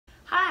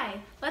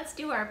Hi, let's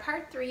do our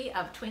part 3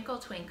 of Twinkle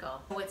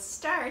Twinkle. It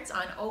starts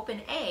on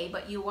open A,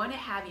 but you want to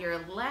have your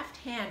left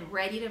hand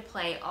ready to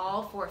play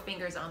all 4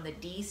 fingers on the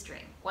D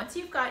string. Once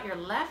you've got your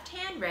left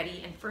hand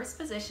ready in first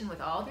position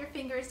with all of your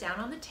fingers down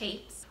on the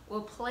tapes,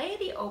 we'll play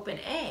the open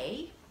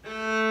A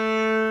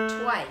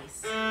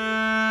twice.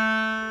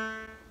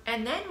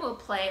 And then we'll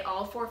play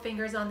all 4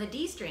 fingers on the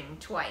D string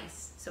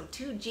twice, so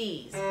 2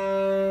 Gs.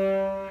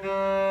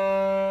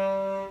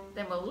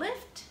 Then we'll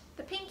lift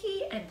the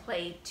pinky and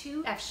play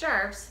 2 F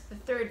sharps, the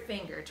 3rd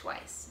finger,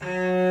 twice. And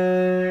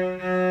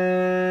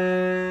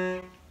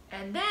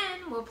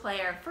then we'll play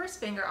our first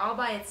finger all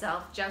by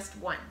itself just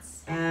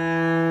once.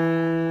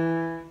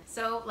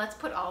 So let's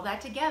put all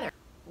that together.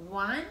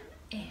 1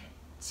 and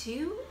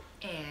 2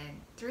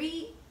 and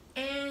 3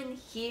 and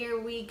here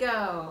we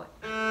go.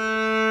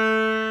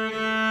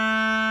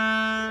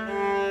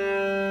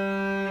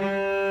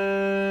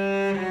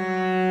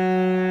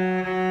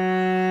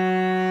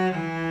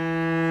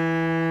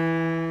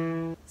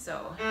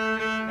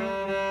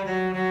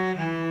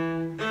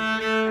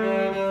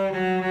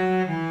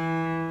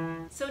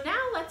 So now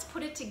let's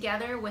put it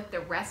together with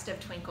the rest of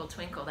Twinkle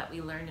Twinkle that we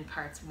learned in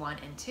parts 1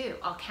 and 2.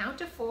 I'll count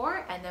to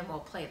 4 and then we'll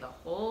play the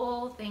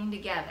whole thing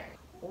together.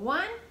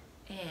 1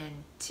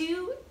 and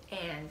 2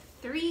 and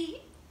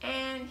 3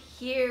 and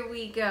here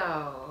we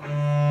go.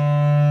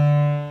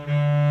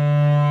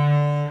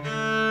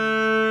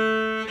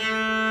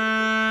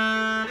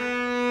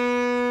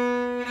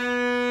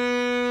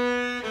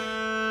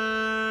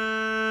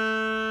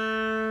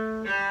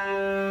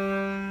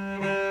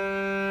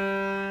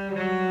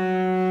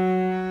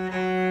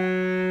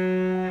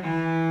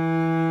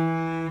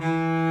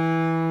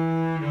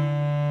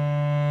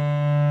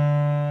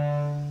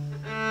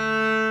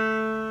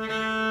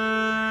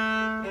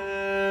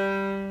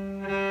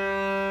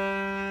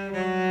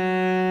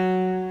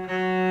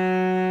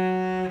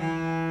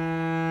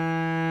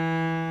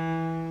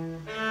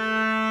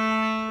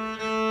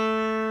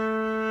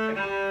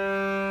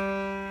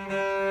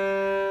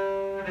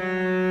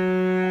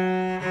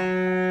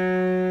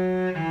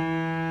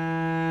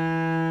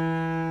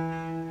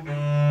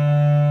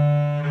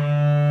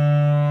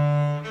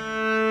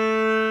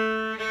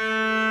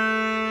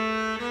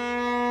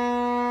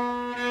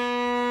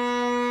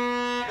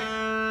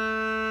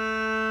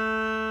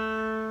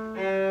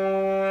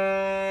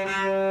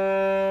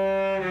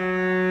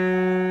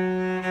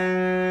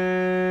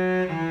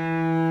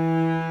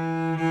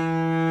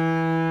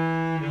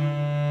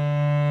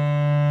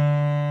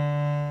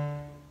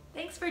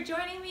 For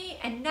joining me,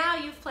 and now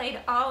you've played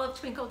all of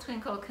Twinkle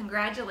Twinkle.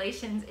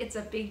 Congratulations, it's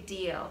a big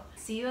deal.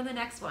 See you in the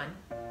next one.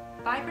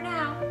 Bye for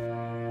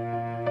now.